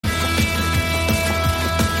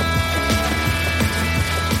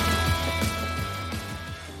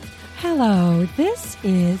Hello, this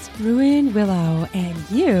is Ruin Willow,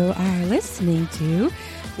 and you are listening to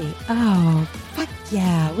the Oh, Fuck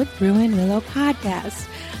Yeah with Ruin Willow podcast.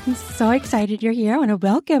 I'm so excited you're here. I want to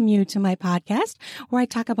welcome you to my podcast where I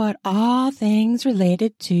talk about all things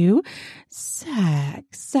related to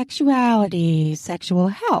sex, sexuality, sexual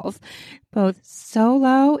health, both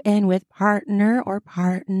solo and with partner or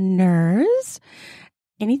partners.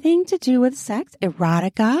 Anything to do with sex,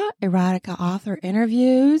 erotica author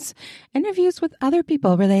interviews with other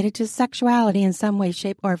people related to sexuality in some way,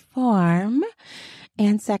 shape, or form,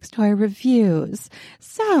 and sex toy reviews.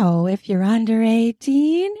 So if you're under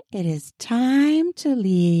 18, it is time to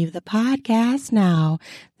leave the podcast now.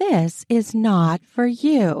 This is not for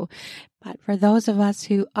you. But for those of us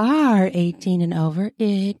who are 18 and over,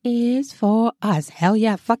 it is for us. Hell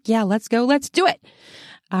yeah, fuck yeah, let's go, let's do it.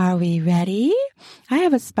 Are we ready? I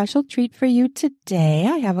have a special treat for you today.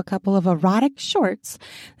 I have a couple of erotic shorts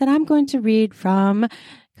that I'm going to read from a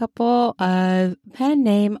couple of pen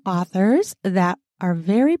name authors that are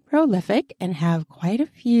very prolific and have quite a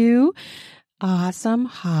few awesome,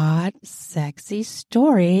 hot, sexy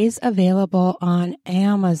stories available on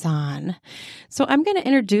Amazon. So I'm going to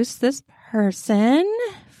introduce this person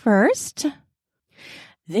first.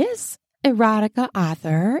 This erotica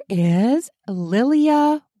author is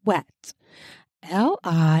Lilia Wett,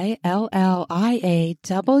 Lilliawett,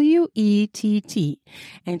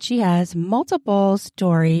 and she has multiple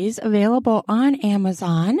stories available on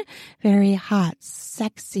Amazon, very hot,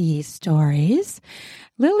 sexy stories.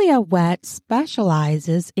 Lilia Wett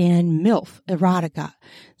specializes in MILF erotica.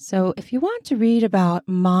 So if you want to read about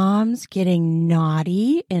moms getting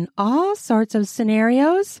naughty in all sorts of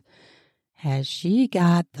scenarios, has she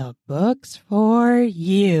got the books for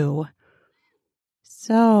you?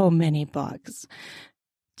 So many books.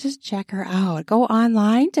 Just check her out. Go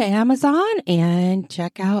online to Amazon and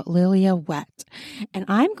check out Lilia Wett. And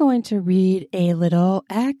I'm going to read a little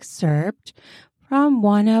excerpt from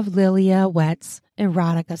one of Lilia Wett's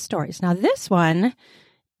erotica stories. Now, this one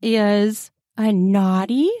is a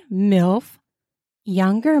naughty MILF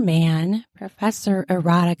younger man professor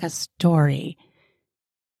erotica story.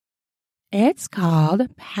 It's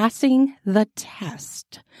called Passing the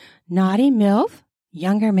Test, Naughty MILF,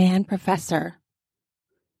 Younger Man Professor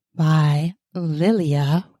by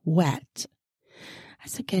Lilia Wett.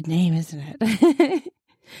 That's a good name, isn't it?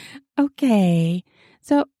 Okay,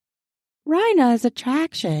 so Raina's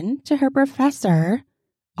attraction to her professor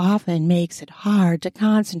often makes it hard to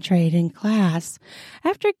concentrate in class.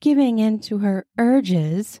 After giving in to her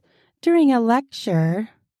urges during a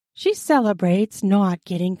lecture, she celebrates not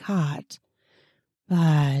getting caught.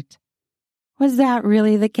 But was that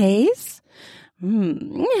really the case?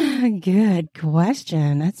 Good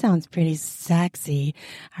question. That sounds pretty sexy.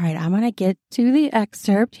 All right, I'm going to get to the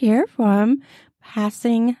excerpt here from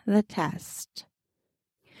Passing the Test.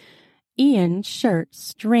 Ian's shirt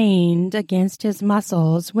strained against his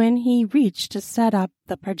muscles when he reached to set up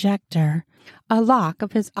the projector. A lock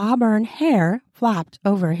of his auburn hair flopped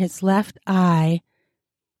over his left eye.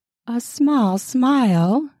 A small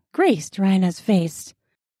smile graced Raina's face.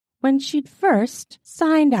 When she'd first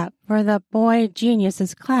signed up for the Boy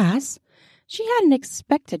Geniuses class, she hadn't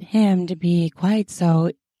expected him to be quite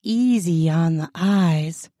so easy on the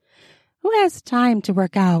eyes. Who has time to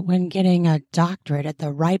work out when getting a doctorate at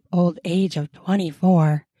the ripe old age of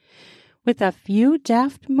 24? With a few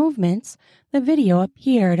deft movements, the video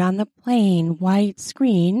appeared on the plain white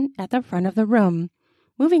screen at the front of the room.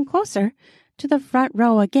 Moving closer to the front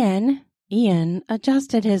row again, Ian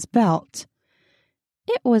adjusted his belt.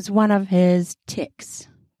 It was one of his tics,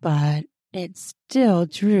 but it still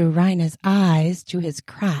drew Raina's eyes to his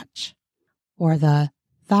crotch. For the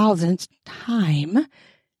 1000th time,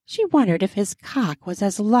 she wondered if his cock was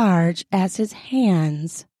as large as his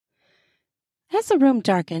hands. As the room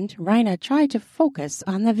darkened, Raina tried to focus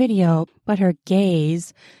on the video, but her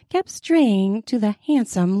gaze kept straying to the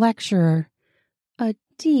handsome lecturer. A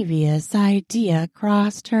devious idea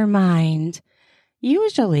crossed her mind.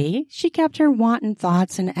 Usually, she kept her wanton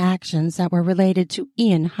thoughts and actions that were related to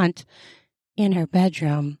Ian Hunt in her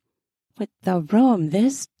bedroom. With the room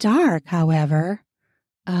this dark, however,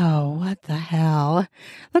 oh, what the hell?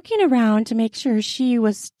 Looking around to make sure she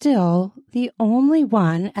was still the only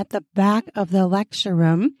one at the back of the lecture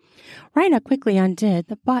room, Raina quickly undid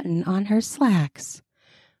the button on her slacks.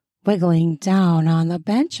 Wiggling down on the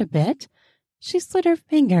bench a bit, she slid her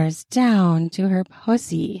fingers down to her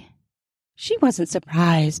pussy. She wasn't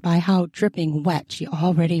surprised by how dripping wet she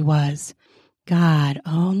already was. God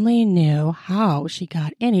only knew how she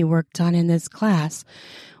got any work done in this class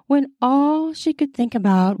when all she could think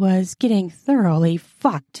about was getting thoroughly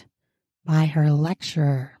fucked by her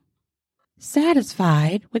lecturer.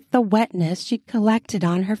 Satisfied with the wetness she'd collected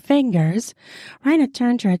on her fingers, Rhina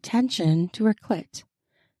turned her attention to her clit.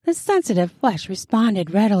 The sensitive flesh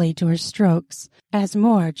responded readily to her strokes as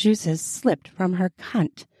more juices slipped from her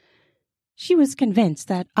cunt. She was convinced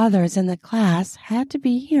that others in the class had to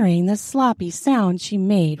be hearing the sloppy sound she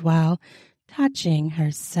made while touching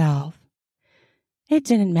herself. It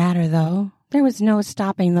didn't matter, though. There was no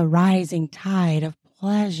stopping the rising tide of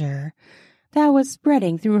pleasure that was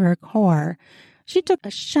spreading through her core. She took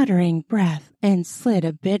a shuddering breath and slid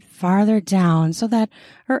a bit farther down so that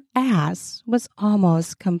her ass was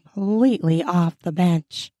almost completely off the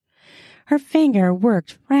bench. Her finger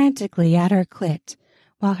worked frantically at her clit,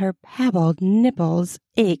 while her pebbled nipples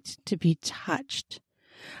ached to be touched.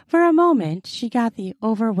 For a moment, she got the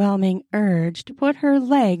overwhelming urge to put her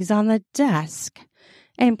legs on the desk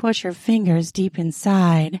and push her fingers deep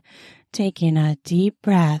inside. Taking a deep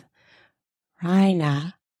breath,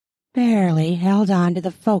 Rhina barely held on to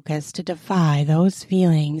the focus to defy those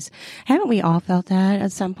feelings. Haven't we all felt that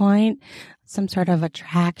at some point? Some sort of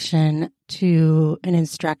attraction to an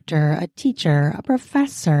instructor, a teacher, a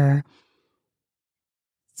professor.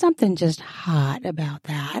 Something just hot about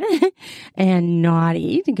that. And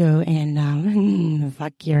naughty to go and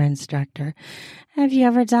fuck your instructor. Have you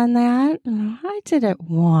ever done that? I did it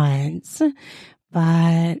once.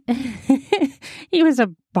 But he was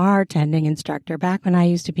a bartending instructor back when I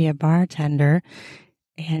used to be a bartender,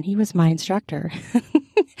 and he was my instructor.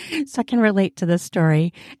 So I can relate to this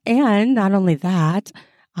story. And not only that,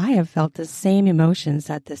 I have felt the same emotions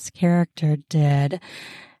that this character did.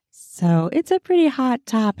 So it's a pretty hot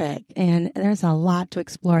topic, and there's a lot to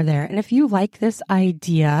explore there. And if you like this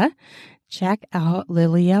idea, check out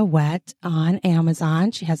Lilia Wet on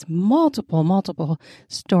Amazon. She has multiple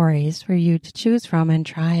stories for you to choose from and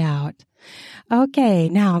try out. Okay,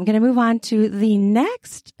 now I'm going to move on to the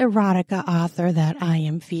next erotica author that I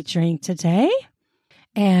am featuring today.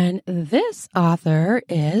 And this author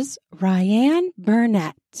is Ryanne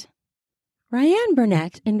Burnett. Ryanne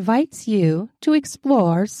Burnett invites you to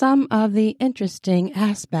explore some of the interesting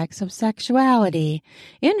aspects of sexuality.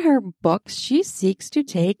 In her books, she seeks to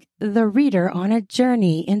take the reader on a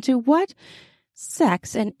journey into what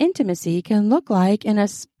sex and intimacy can look like in a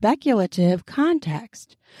speculative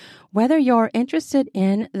context. Whether you're interested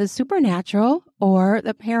in the supernatural or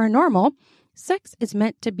the paranormal, sex is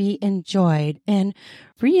meant to be enjoyed, and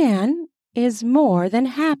Ryanne is more than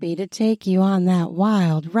happy to take you on that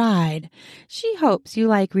wild ride. She hopes you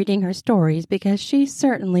like reading her stories because she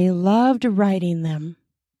certainly loved writing them.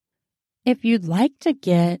 If you'd like to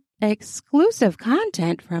get exclusive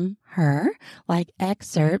content from her, like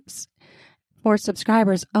excerpts for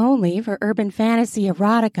subscribers only for Urban Fantasy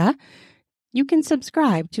Erotica, you can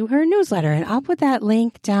subscribe to her newsletter, and I'll put that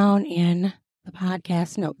link down in the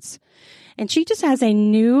podcast notes. And she just has a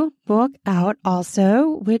new book out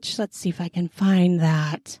also, which let's see if I can find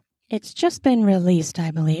that. It's just been released,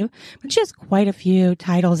 I believe, but she has quite a few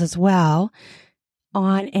titles as well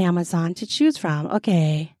on Amazon to choose from.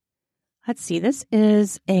 Okay, let's see. This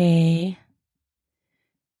is a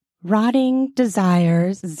Rotting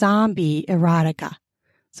Desires zombie erotica.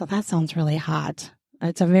 So that sounds really hot.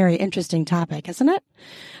 It's a very interesting topic, isn't it?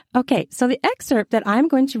 Okay, so the excerpt that I'm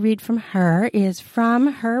going to read from her is from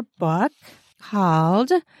her book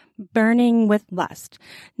called Burning with Lust.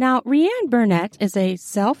 Now, Ryanne Burnett is a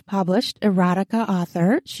self-published erotica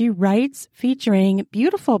author. She writes featuring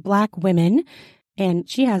beautiful Black women, and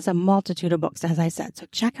she has a multitude of books, as I said. So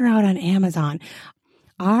check her out on Amazon.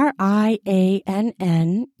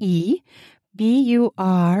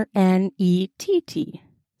 RyanneBurnett.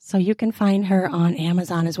 So you can find her on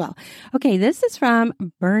Amazon as well. Okay, this is from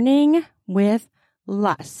Burning with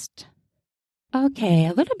Lust. Okay,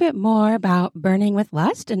 a little bit more about Burning with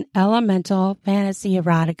Lust, an elemental fantasy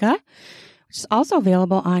erotica, which is also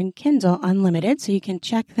available on Kindle Unlimited, so you can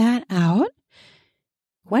check that out.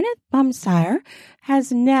 Gwyneth Bumsire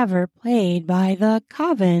has never played by the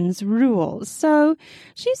Coven's rules, so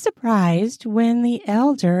she's surprised when the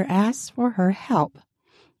Elder asks for her help.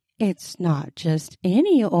 It's not just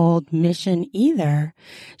any old mission either.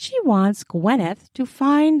 She wants Gwyneth to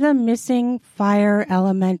find the missing fire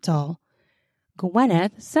elemental.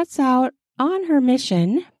 Gwyneth sets out on her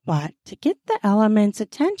mission, but to get the element's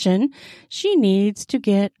attention, she needs to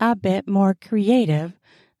get a bit more creative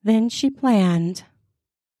than she planned.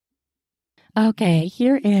 Okay,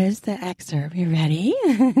 here is the excerpt. You ready?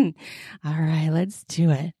 All right, let's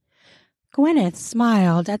do it. Gwyneth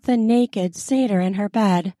smiled at the naked satyr in her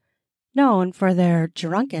bed. Known for their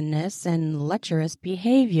drunkenness and lecherous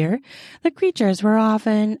behavior, the creatures were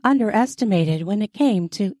often underestimated when it came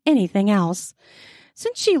to anything else.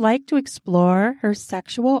 Since she liked to explore her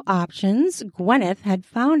sexual options, Gwyneth had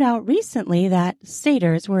found out recently that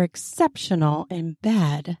satyrs were exceptional in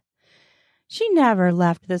bed. She never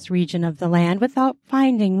left this region of the land without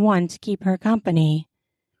finding one to keep her company.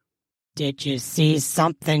 "Did you see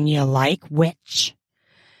something you like, witch?"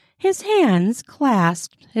 His hands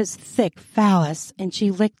clasped his thick phallus, and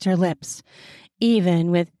she licked her lips.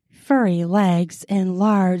 Even with furry legs and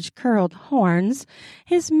large curled horns,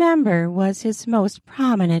 his member was his most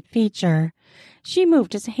prominent feature. She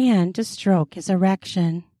moved his hand to stroke his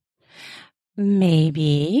erection.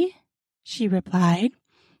 "Maybe," she replied.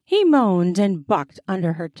 He moaned and bucked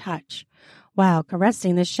under her touch. While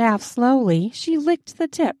caressing the shaft slowly, she licked the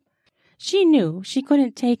tip. She knew she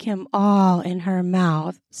couldn't take him all in her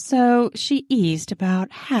mouth, so she eased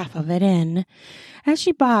about half of it in. As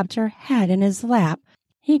she bobbed her head in his lap,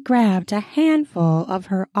 he grabbed a handful of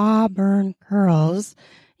her auburn curls.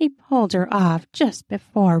 He pulled her off just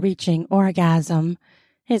before reaching orgasm.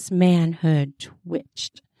 His manhood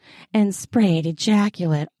twitched and sprayed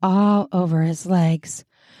ejaculate all over his legs.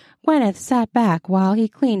 Gwyneth sat back while he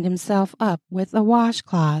cleaned himself up with a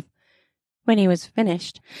washcloth. When he was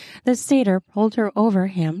finished, the satyr pulled her over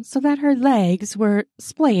him so that her legs were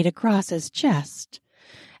splayed across his chest.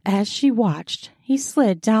 As she watched, he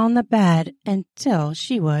slid down the bed until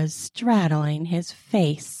she was straddling his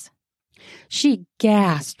face. She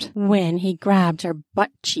gasped when he grabbed her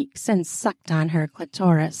butt cheeks and sucked on her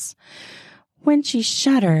clitoris. When she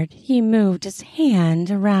shuddered, he moved his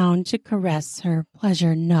hand around to caress her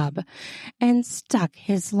pleasure nub and stuck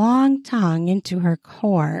his long tongue into her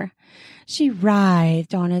core. She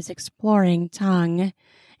writhed on his exploring tongue.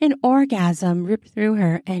 An orgasm ripped through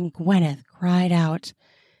her, and Gwyneth cried out.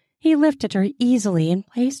 He lifted her easily and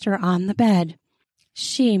placed her on the bed.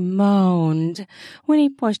 She moaned when he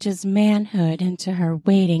pushed his manhood into her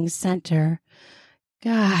waiting center.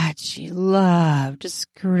 God, she loved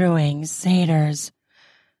screwing satyrs.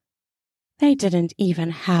 They didn't even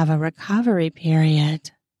have a recovery period.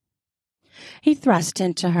 He thrust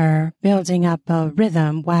into her, building up a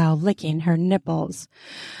rhythm while licking her nipples.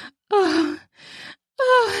 Oh,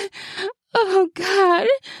 God.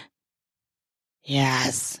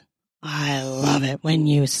 "Yes, I love it when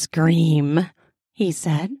you scream," he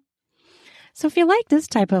said. So if you like this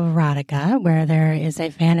type of erotica, where there is a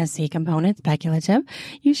fantasy component, speculative,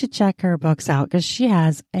 you should check her books out because she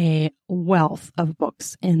has a wealth of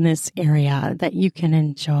books in this area that you can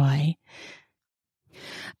enjoy.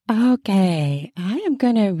 Okay, I am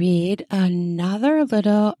going to read another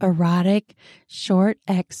little erotic short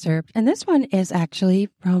excerpt, and this one is actually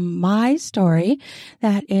from my story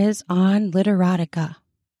that is on Literotica.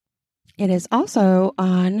 It is also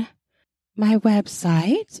on my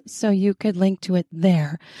website, so you could link to it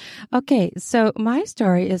there. Okay, so my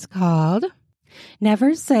story is called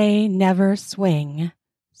Never Say Never Swing,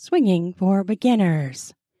 Swinging for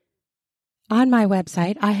Beginners. On my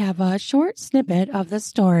website, I have a short snippet of the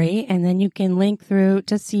story, and then you can link through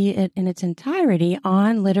to see it in its entirety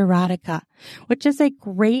on Literotica, which is a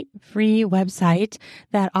great free website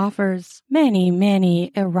that offers many,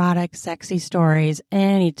 many erotic, sexy stories.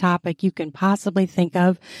 Any topic you can possibly think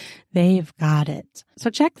of, they've got it. So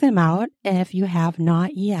check them out if you have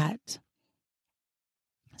not yet.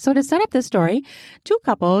 So to set up this story, two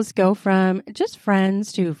couples go from just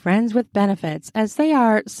friends to friends with benefits as they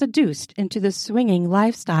are seduced into the swinging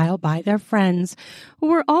lifestyle by their friends who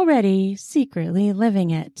were already secretly living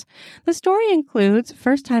it. The story includes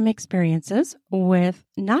first-time experiences with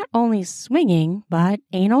not only swinging, but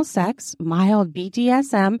anal sex, mild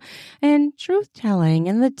BDSM, and truth-telling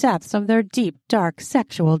in the depths of their deep, dark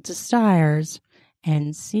sexual desires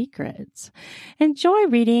and secrets. Enjoy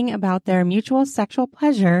reading about their mutual sexual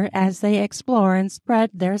pleasure as they explore and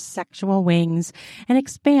spread their sexual wings and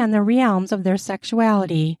expand the realms of their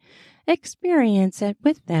sexuality. Experience it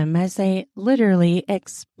with them as they literally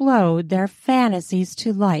explode their fantasies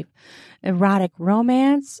to life. Erotic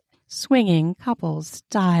romance, swinging couples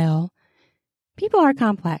style. People are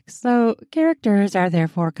complex, so characters are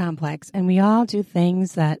therefore complex, and we all do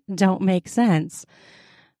things that don't make sense.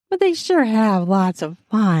 But they sure have lots of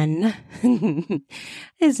fun.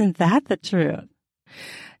 Isn't that the truth?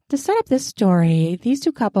 To set up this story, these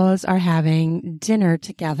two couples are having dinner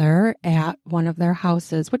together at one of their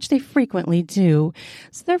houses, which they frequently do.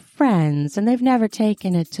 So they're friends, and they've never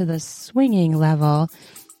taken it to the swinging level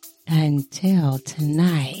until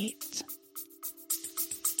tonight.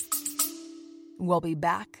 We'll be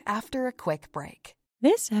back after a quick break.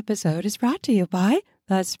 This episode is brought to you by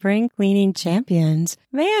the spring cleaning champions,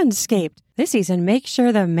 Manscaped. This season, make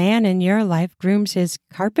sure the man in your life grooms his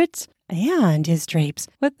carpets and his drapes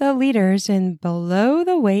with the leaders in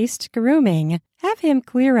below-the-waist grooming. Have him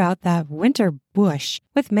clear out that winter bush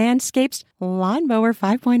with Manscaped's Lawnmower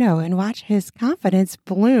 5.0 and watch his confidence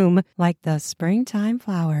bloom like the springtime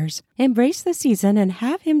flowers. Embrace the season and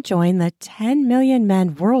have him join the 10 million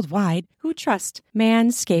men worldwide who trust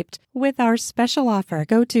Manscaped with our special offer.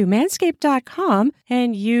 Go to manscaped.com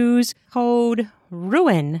and use code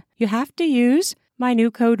RUIN. You have to use my new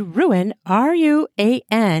code RUIN,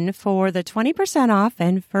 RUAN, for the 20% off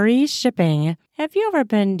and free shipping. Have you ever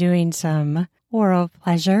been doing some oral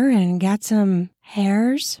pleasure and got some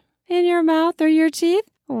hairs in your mouth or your teeth?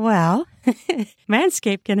 Well,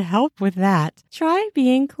 Manscaped can help with that. Try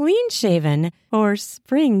being clean-shaven or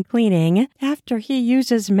spring cleaning. After he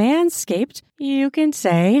uses Manscaped, you can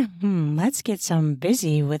say, let's get some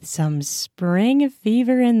busy with some spring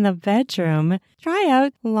fever in the bedroom. Try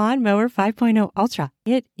out Lawnmower 5.0 Ultra.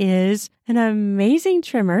 It is an amazing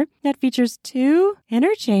trimmer that features 2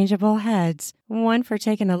 interchangeable heads, one for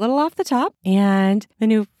taking a little off the top and the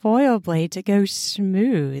new foil blade to go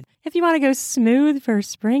smooth. If you want to go smooth for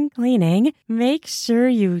spring cleaning, make sure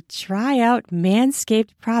you try out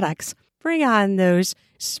Manscaped products. Bring on those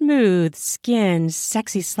smooth skin,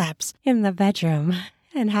 sexy slaps in the bedroom.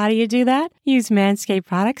 And how do you do that? Use Manscaped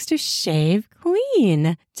products to shave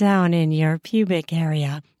clean down in your pubic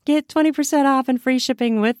area. Get 20% off and free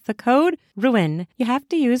shipping with the code RUIN. You have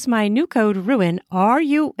to use my new code RUIN,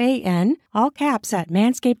 RUAN, all caps at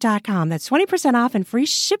manscaped.com. That's 20% off and free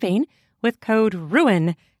shipping with code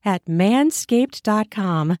RUIN at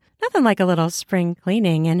manscaped.com. Nothing like a little spring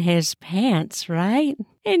cleaning in his pants, right?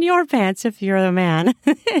 In your pants if you're the man.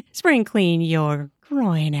 Spring clean your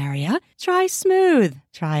groin area. Try smooth.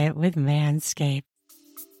 Try it with Manscaped.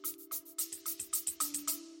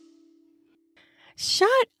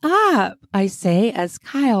 Shut up, I say as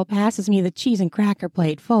Kyle passes me the cheese and cracker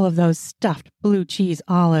plate full of those stuffed blue cheese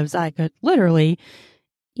olives I could literally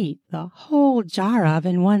eat the whole jar of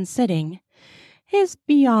in one sitting. His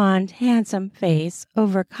beyond handsome face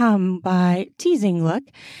overcome by teasing look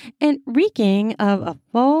and reeking of a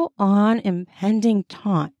full-on impending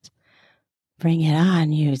taunt. Bring it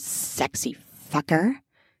on, you sexy fucker.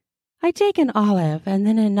 I take an olive and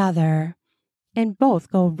then another, and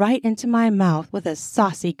both go right into my mouth with a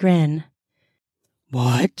saucy grin.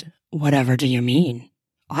 What? Whatever do you mean?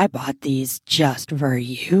 I bought these just for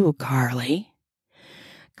you, Carly.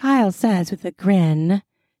 Kyle says with a grin.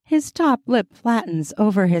 His top lip flattens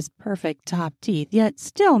over his perfect top teeth, yet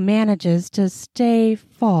still manages to stay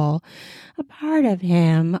full, a part of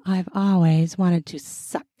him I've always wanted to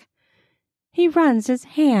suck. He runs his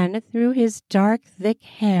hand through his dark, thick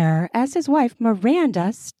hair as his wife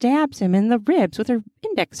Miranda stabs him in the ribs with her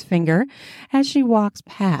index finger as she walks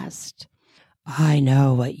past. I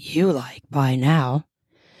know what you like by now.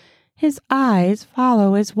 His eyes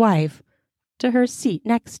follow his wife to her seat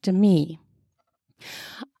next to me.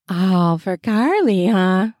 All for Carly,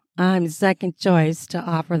 huh? I'm second choice to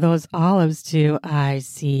offer those olives to, I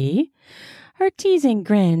see. Her teasing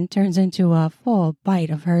grin turns into a full bite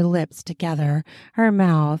of her lips together, her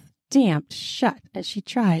mouth damped shut as she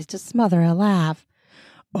tries to smother a laugh.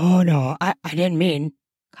 Oh, no, I didn't mean.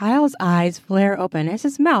 Kyle's eyes flare open as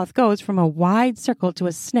his mouth goes from a wide circle to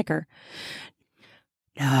a snicker.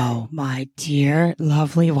 No, my dear,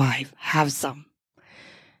 lovely wife, have some.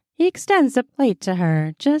 He extends a plate to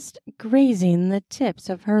her, just grazing the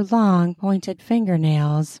tips of her long, pointed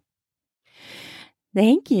fingernails.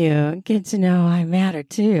 Thank you. Good to know I matter,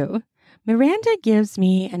 too. Miranda gives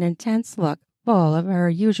me an intense look, full of her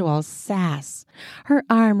usual sass, her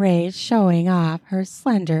arm raised showing off her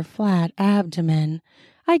slender, flat abdomen.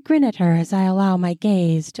 I grin at her as I allow my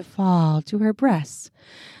gaze to fall to her breasts.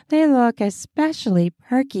 They look especially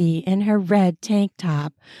perky in her red tank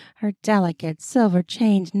top, her delicate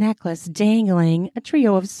silver-chained necklace dangling a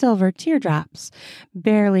trio of silver teardrops,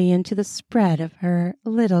 barely into the spread of her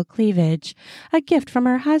little cleavage, a gift from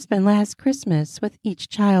her husband last Christmas with each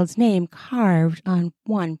child's name carved on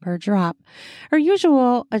one per drop, her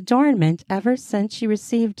usual adornment ever since she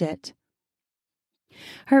received it.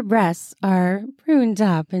 Her breasts are pruned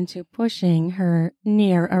up into pushing her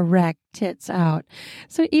near-erect tits out,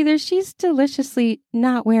 so either she's deliciously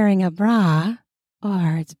not wearing a bra,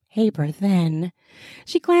 or it's paper thin.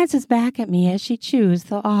 She glances back at me as she chews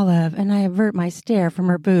the olive, and I avert my stare from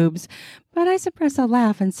her boobs, but I suppress a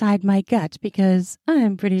laugh inside my gut because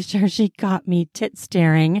I'm pretty sure she caught me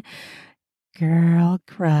tit-staring. Girl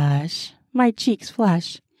crush. My cheeks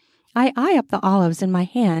flush. I eye up the olives in my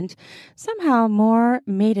hand. Somehow more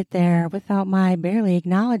made it there without my barely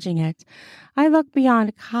acknowledging it. I look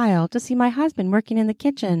beyond Kyle to see my husband working in the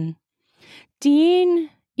kitchen. Dean,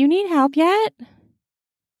 you need help yet?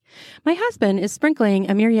 My husband is sprinkling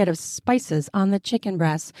a myriad of spices on the chicken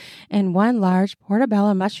breasts and one large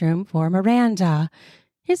portobello mushroom for Miranda.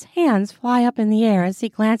 His hands fly up in the air as he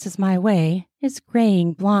glances my way. His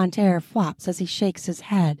graying blonde hair flops as he shakes his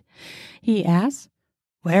head. He asks,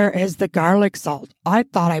 "Where is the garlic salt? I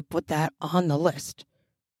thought I put that on the list.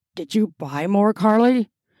 Did you buy more, Carly?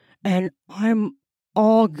 And I'm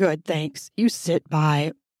all good, thanks. You sit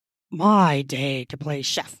by my day to play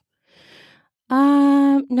chef."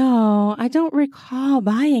 No, I don't recall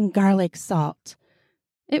buying garlic salt.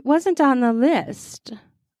 It wasn't on the list.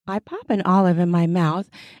 I pop an olive in my mouth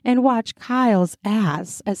and watch Kyle's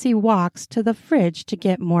ass as he walks to the fridge to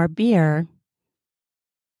get more beer.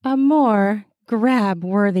 A more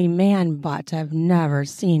grab-worthy man butt I've never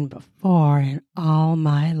seen before in all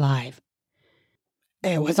my life.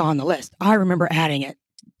 It was on the list. I remember adding it.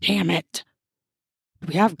 Damn it. Do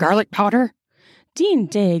we have garlic powder? Dean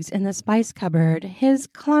digs in the spice cupboard, his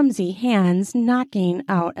clumsy hands knocking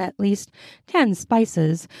out at least 10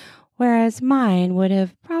 spices, whereas mine would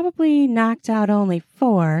have probably knocked out only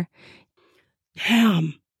 4.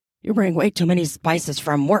 Damn, you bring way too many spices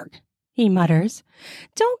from work, he mutters.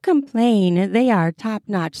 Don't complain, they are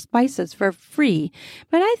top-notch spices for free,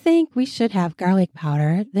 but I think we should have garlic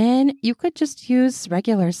powder. Then you could just use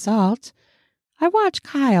regular salt. I watch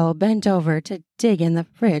Kyle bend over to dig in the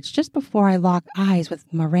fridge just before I lock eyes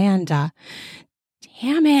with Miranda.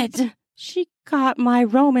 Damn it! She caught my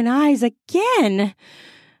Roman eyes again!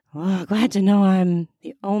 Oh, glad to know I'm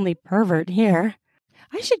the only pervert here.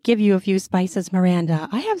 I should give you a few spices, Miranda.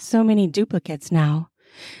 I have so many duplicates now.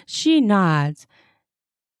 She nods.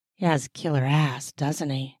 He has killer ass, doesn't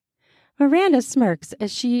he? Miranda smirks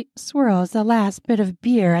as she swirls the last bit of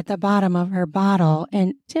beer at the bottom of her bottle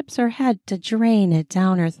and tips her head to drain it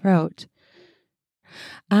down her throat.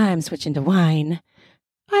 I'm switching to wine.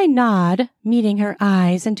 I nod, meeting her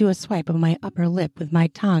eyes, and do a swipe of my upper lip with my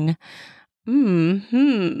tongue.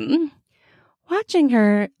 Watching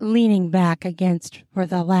her leaning back against for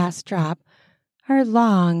the last drop, her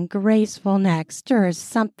long, graceful neck stirs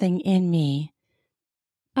something in me.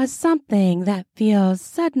 A something that feels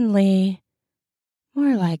suddenly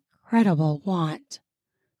more like credible want.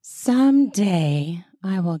 Someday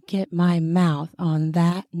I will get my mouth on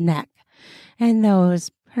that neck and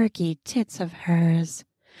those perky tits of hers.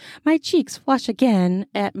 My cheeks flush again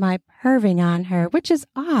at my perving on her, which is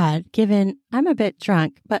odd given I'm a bit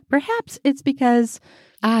drunk, but perhaps it's because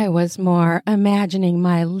I was more imagining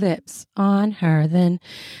my lips on her than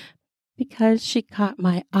because she caught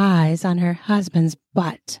my eyes on her husband's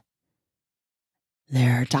butt.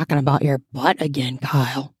 They're talking about your butt again,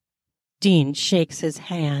 Kyle. Dean shakes his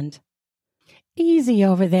hand. Easy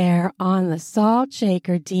over there on the salt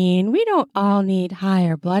shaker, Dean. We don't all need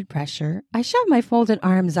higher blood pressure. I shove my folded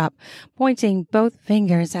arms up, pointing both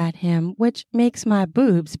fingers at him, which makes my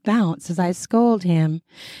boobs bounce as I scold him.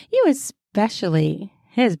 You especially.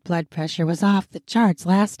 His blood pressure was off the charts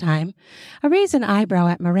last time. I raise an eyebrow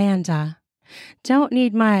at Miranda. Don't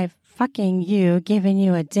need my fucking you giving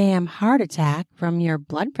you a damn heart attack from your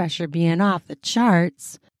blood pressure being off the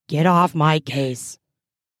charts. Get off my case.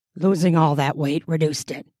 Losing all that weight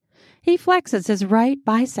reduced it. He flexes his right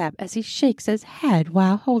bicep as he shakes his head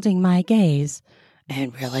while holding my gaze.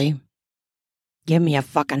 And really? Give me a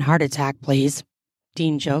fucking heart attack, please.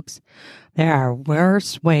 Dean jokes. There are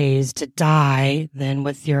worse ways to die than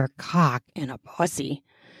with your cock in a pussy.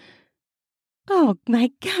 Oh,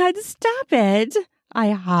 my God, stop it!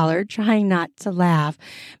 I hollered, trying not to laugh,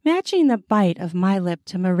 matching the bite of my lip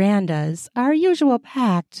to Miranda's, our usual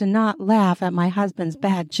pact to not laugh at my husband's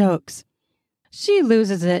bad jokes. She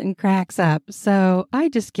loses it and cracks up, so I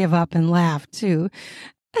just give up and laugh, too.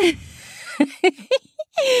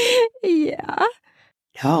 Yeah.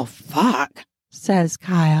 Oh, fuck, says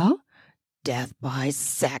Kyle. Death by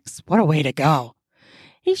sex. What a way to go.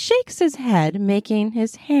 He shakes his head, making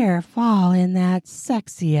his hair fall in that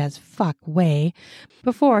sexy as fuck way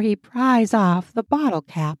before he pries off the bottle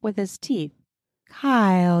cap with his teeth.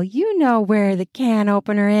 Kyle, you know where the can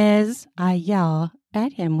opener is, I yell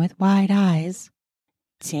at him with wide eyes.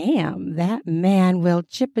 Damn, that man will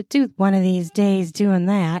chip a tooth one of these days doing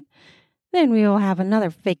that. Then we will have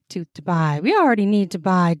another fake tooth to buy. We already need to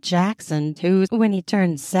buy Jackson tooth when he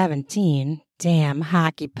turns 17. Damn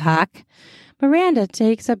hockey puck. Miranda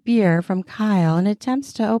takes a beer from Kyle and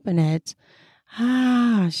attempts to open it.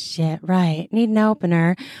 Oh, shit, right. Need an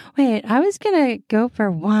opener. Wait, I was gonna go for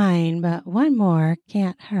wine, but one more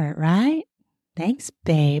can't hurt, right? Thanks,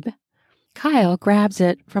 babe. Kyle grabs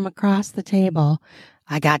it from across the table.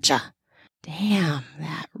 I gotcha. Damn,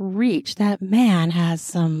 that reach. That man has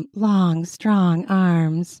some long, strong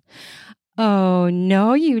arms. Oh,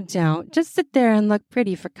 no, you don't. Just sit there and look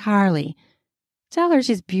pretty for Carly. Tell her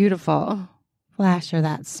she's beautiful. Flash her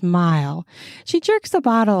that smile. She jerks the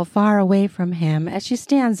bottle far away from him. As she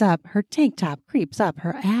stands up, her tank top creeps up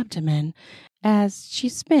her abdomen as she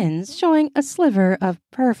spins, showing a sliver of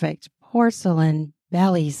perfect porcelain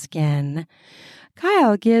belly skin.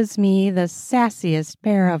 Kyle gives me the sassiest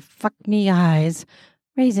pair of fuck me eyes,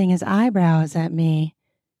 raising his eyebrows at me.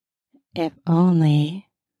 If only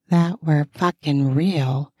that were fucking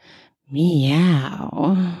real.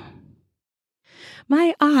 Meow.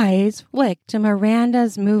 My eyes flick to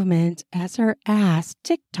Miranda's movement as her ass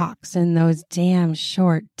tick-tocks in those damn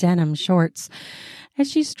short denim shorts. As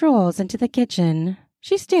she strolls into the kitchen,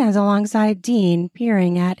 she stands alongside Dean,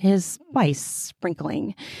 peering at his spice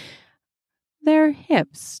sprinkling. Their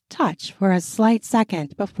hips touch for a slight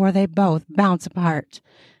second before they both bounce apart.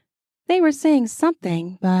 They were saying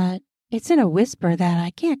something, but it's in a whisper that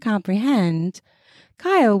I can't comprehend.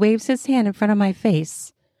 Kyle waves his hand in front of my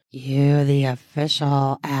face. You the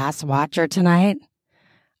official ass watcher tonight?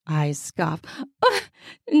 I scoff.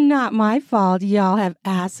 Not my fault y'all have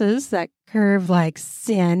asses that curve like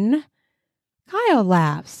sin. Kyle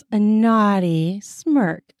laughs, a naughty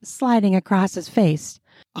smirk sliding across his face.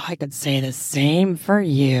 I could say the same for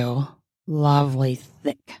you. Lovely,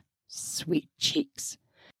 thick, sweet cheeks.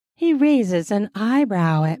 He raises an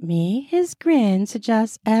eyebrow at me. His grin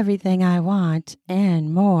suggests everything I want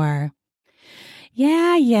and more.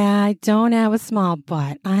 Yeah, I don't have a small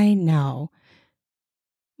butt. I know.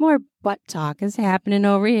 More butt talk is happening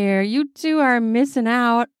over here. You two are missing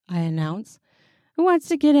out, I announce. Who wants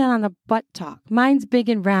to get in on the butt talk? Mine's big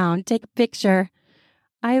and round. Take a picture.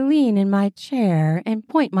 I lean in my chair and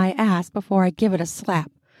point my ass before I give it a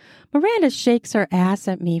slap. Miranda shakes her ass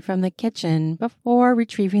at me from the kitchen before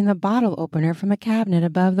retrieving the bottle opener from a cabinet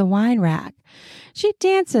above the wine rack. She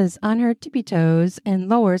dances on her tippy toes and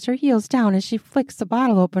lowers her heels down as she flicks the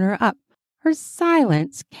bottle opener up, her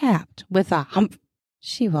silence capped with a humph.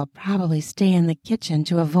 She will probably stay in the kitchen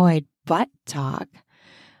to avoid butt talk.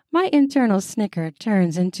 My internal snicker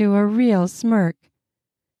turns into a real smirk.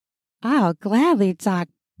 I'll gladly talk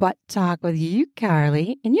butt talk with you,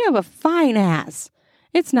 Carly, and you have a fine ass.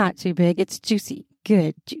 It's not too big. It's juicy.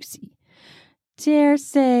 Good juicy. Dare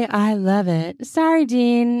say I love it. Sorry,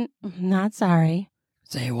 Dean. Not sorry.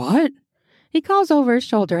 Say what? He calls over his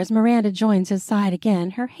shoulder as Miranda joins his side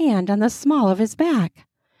again, her hand on the small of his back.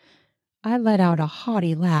 I let out a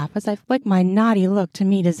haughty laugh as I flick my naughty look to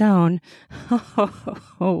meet his own.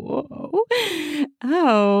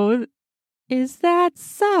 Oh, is that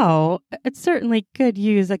so? It certainly could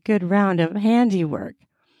use a good round of handiwork.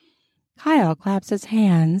 Kyle claps his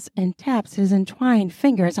hands and taps his entwined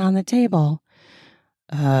fingers on the table.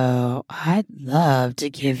 Oh, I'd love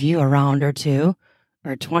to give you a round or two,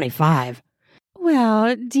 or 25.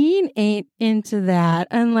 Well, Dean ain't into that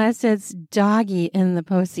unless it's doggy in the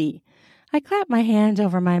pussy. I clap my hand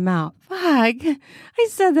over my mouth. Fuck, I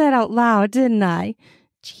said that out loud, didn't I?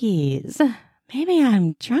 Jeez, maybe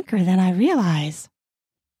I'm drunker than I realize.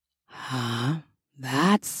 Huh?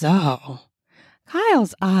 That's so.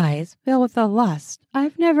 Kyle's eyes fill with a lust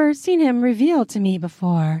I've never seen him reveal to me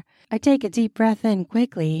before. I take a deep breath in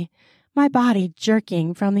quickly, my body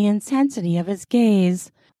jerking from the intensity of his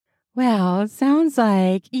gaze. Well, it sounds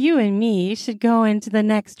like you and me should go into the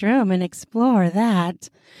next room and explore that.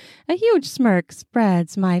 A huge smirk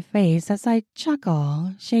spreads my face as I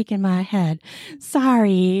chuckle, shaking my head.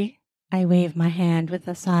 Sorry. I wave my hand with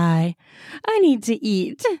a sigh. I need to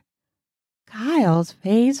eat. Kyle's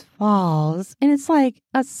face falls, and it's like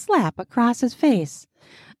a slap across his face.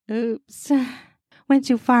 Oops. Went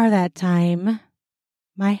too far that time.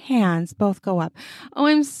 My hands both go up. Oh,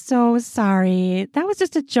 I'm so sorry. That was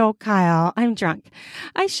just a joke, Kyle. I'm drunk.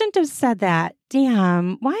 I shouldn't have said that.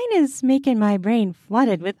 Damn, wine is making my brain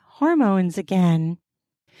flooded with hormones again.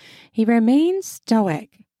 He remains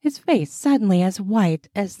stoic, his face suddenly as white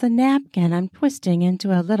as the napkin I'm twisting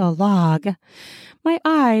into a little log. My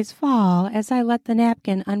eyes fall as I let the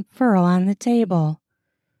napkin unfurl on the table.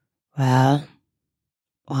 Well,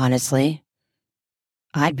 honestly,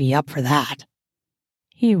 I'd be up for that,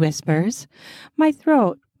 he whispers. My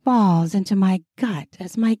throat falls into my gut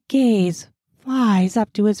as my gaze flies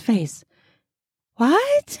up to his face.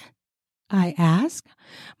 What? I ask,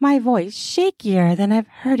 my voice shakier than I've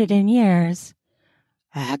heard it in years.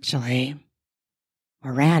 Actually,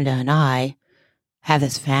 Miranda and I have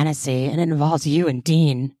this fantasy, and it involves you and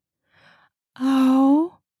Dean.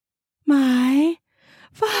 Oh, my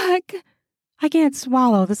fuck. I can't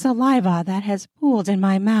swallow the saliva that has pooled in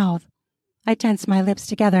my mouth. I tense my lips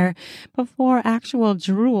together before actual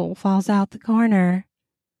drool falls out the corner.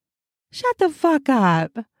 Shut the fuck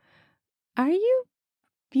up. Are you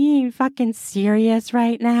being fucking serious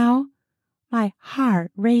right now? My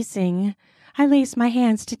heart racing. I lace my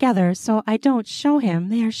hands together so I don't show him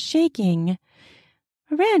they are shaking.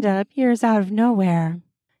 Miranda appears out of nowhere.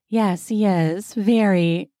 Yes, he is,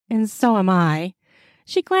 very, and so am I.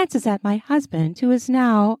 She glances at my husband, who is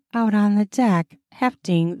now out on the deck,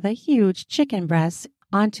 hefting the huge chicken breasts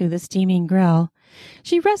onto the steaming grill.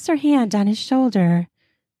 She rests her hand on his shoulder.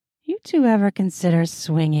 You two ever consider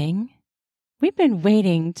swinging? We've been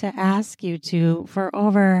waiting to ask you to for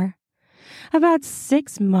about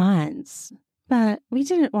 6 months, but we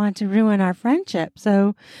didn't want to ruin our friendship,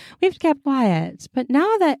 so we've kept quiet. But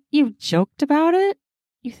now that you've joked about it,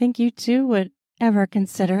 you think you two would ever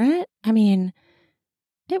consider it? I mean,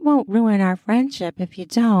 it won't ruin our friendship if you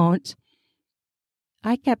don't.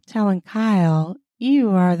 I kept telling Kyle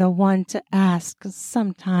you are the one to ask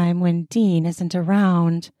sometime when Dean isn't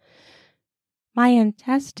around. My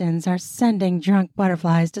intestines are sending drunk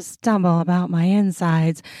butterflies to stumble about my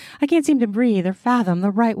insides. I can't seem to breathe or fathom the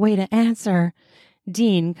right way to answer.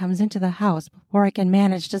 Dean comes into the house before I can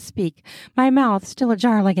manage to speak, my mouth still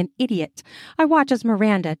ajar like an idiot. I watch as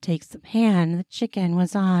Miranda takes the pan the chicken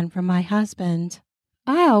was on from my husband.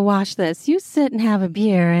 I'll wash this. You sit and have a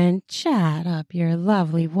beer and chat up your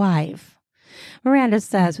lovely wife, Miranda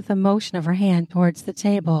says with a motion of her hand towards the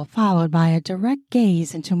table, followed by a direct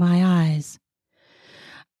gaze into my eyes.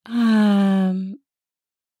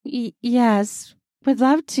 Yes, would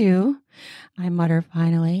love to, I mutter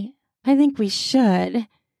finally. I think we should.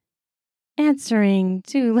 Answering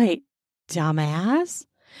too late, dumbass.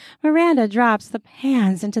 Miranda drops the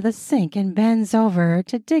pans into the sink and bends over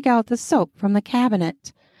to dig out the soap from the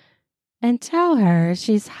cabinet. And tell her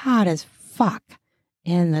she's hot as fuck.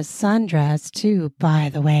 In the sundress, too, by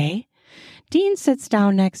the way. Dean sits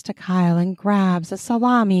down next to Kyle and grabs a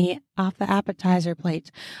salami off the appetizer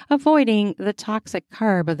plate, avoiding the toxic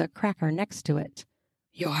carb of the cracker next to it.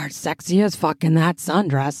 You're sexy as fuck in that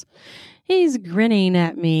sundress. He's grinning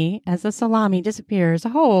at me as the salami disappears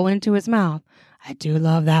whole into his mouth. I do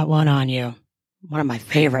love that one on you. One of my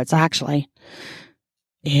favorites, actually.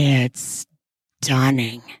 It's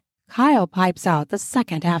stunning. Kyle pipes out the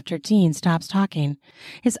second after Dean stops talking.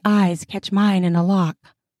 His eyes catch mine in a lock.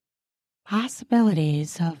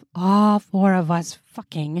 Possibilities of all 4 of us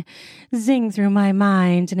fucking zing through my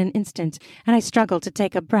mind in an instant, and I struggle to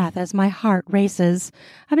take a breath as my heart races.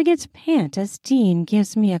 I begin to pant as Dean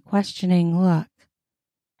gives me a questioning look.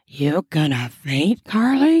 You gonna faint,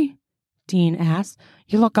 Carly? Dean asks.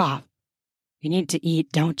 You look off. You need to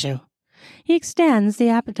eat, don't you? He extends the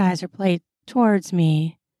appetizer plate towards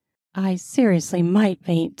me. I seriously might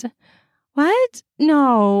faint. What?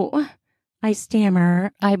 No. I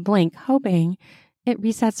stammer. I blink, hoping it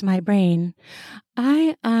resets my brain.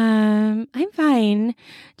 I'm fine.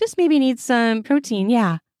 Just maybe need some protein,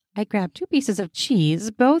 yeah. I grab 2 pieces of cheese.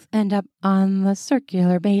 Both end up on the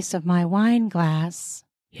circular base of my wine glass.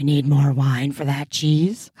 You need more wine for that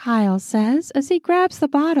cheese, Kyle says as he grabs the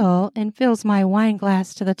bottle and fills my wine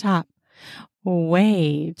glass to the top.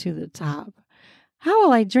 Way to the top. How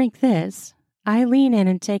will I drink this? I lean in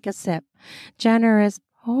and take a sip. Generous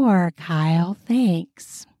pour, Kyle,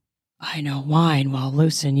 thanks. I know wine will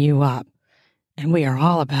loosen you up, and we are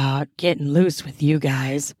all about getting loose with you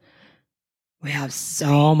guys. We have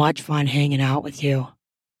so much fun hanging out with you.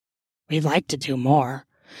 We'd like to do more.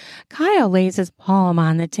 Kyle lays his palm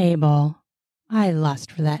on the table. I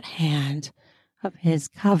lust for that hand of his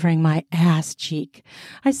covering my ass cheek.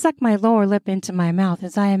 I suck my lower lip into my mouth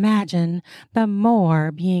as I imagine the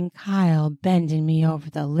more being Kyle bending me over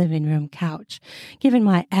the living room couch, giving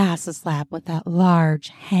my ass a slap with that large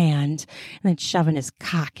hand, and then shoving his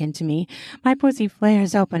cock into me. My pussy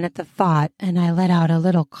flares open at the thought, and I let out a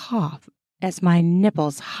little cough as my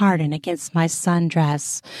nipples harden against my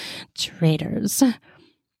sundress. Traitors.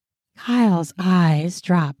 Kyle's eyes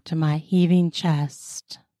drop to my heaving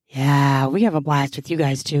chest. Yeah, we have a blast with you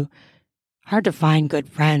guys, too. Hard to find good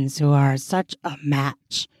friends who are such a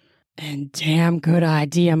match. And damn good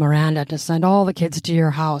idea, Miranda, to send all the kids to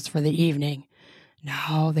your house for the evening.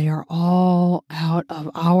 Now they are all out of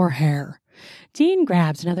our hair. Dean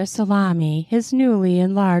grabs another salami, his newly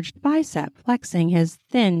enlarged bicep flexing his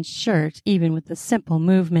thin shirt even with the simple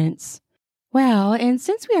movements. Well, and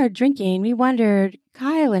since we are drinking, we wondered,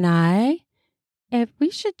 Kyle and I, if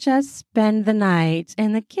we should just spend the night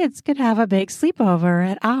and the kids could have a big sleepover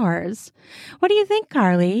at ours. What do you think,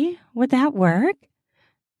 Carly? Would that work?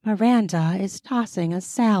 Miranda is tossing a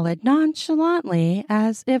salad nonchalantly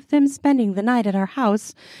as if them spending the night at our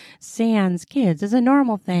house sans kids is a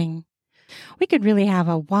normal thing. We could really have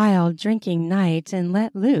a wild drinking night and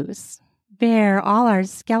let loose. Bear all our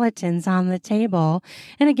skeletons on the table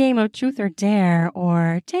in a game of truth or dare,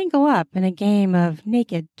 or tangle up in a game of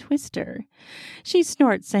naked twister. She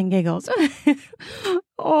snorts and giggles.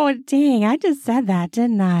 Oh, dang, I just said that,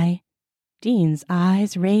 didn't I? Dean's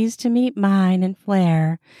eyes raise to meet mine and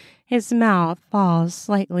flare. His mouth falls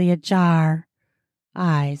slightly ajar.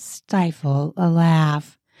 I stifle a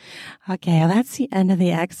laugh. Okay, well, that's the end of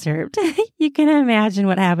the excerpt. You can imagine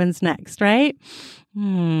what happens next, right?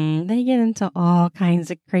 They get into all kinds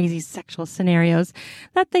of crazy sexual scenarios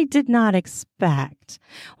that they did not expect.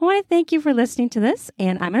 I want to thank you for listening to this,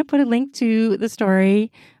 and I'm going to put a link to the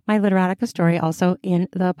story, my Literotica story, also in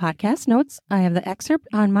the podcast notes. I have the excerpt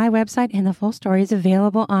on my website, and the full story is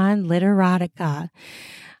available on Literotica.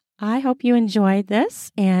 I hope you enjoyed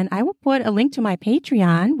this, and I will put a link to my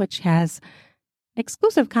Patreon, which has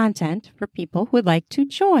exclusive content for people who would like to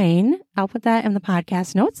join. I'll put that in the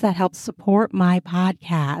podcast notes. That helps support my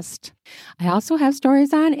podcast. I also have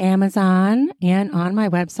stories on Amazon and on my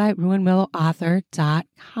website,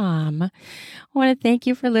 ruinwillowauthor.com. I want to thank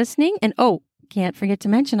you for listening. And can't forget to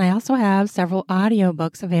mention, I also have several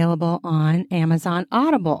audiobooks available on Amazon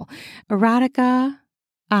Audible, erotica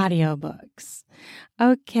audiobooks.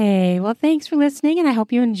 Okay, well, thanks for listening, and I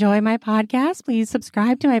hope you enjoy my podcast. Please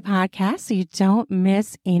subscribe to my podcast so you don't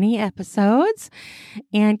miss any episodes,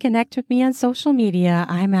 and connect with me on social media.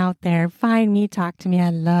 I'm out there. Find me, talk to me. I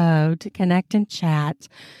love to connect and chat.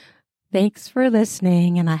 Thanks for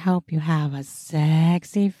listening, and I hope you have a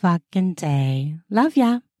sexy fucking day. Love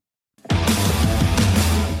ya.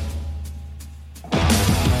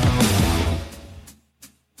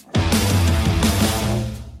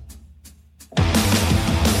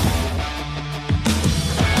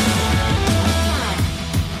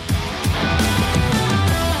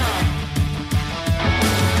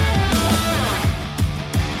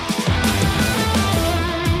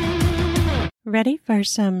 Ready for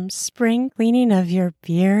some spring cleaning of your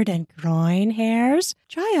beard and groin hairs?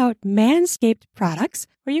 Try out Manscaped products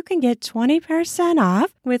where you can get 20%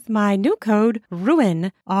 off with my new code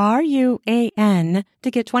RUAN, RUAN,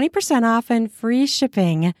 to get 20% off and free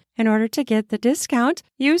shipping. In order to get the discount,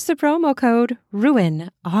 use the promo code RUAN,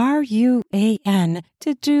 RUAN,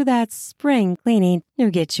 to do that spring cleaning to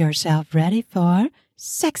get yourself ready for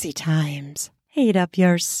sexy times. Heat up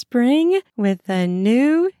your spring with a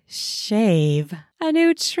new shave, a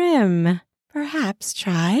new trim. Perhaps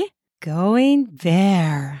try going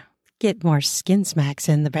bare. Get more skin smacks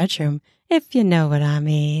in the bedroom, if you know what I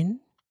mean.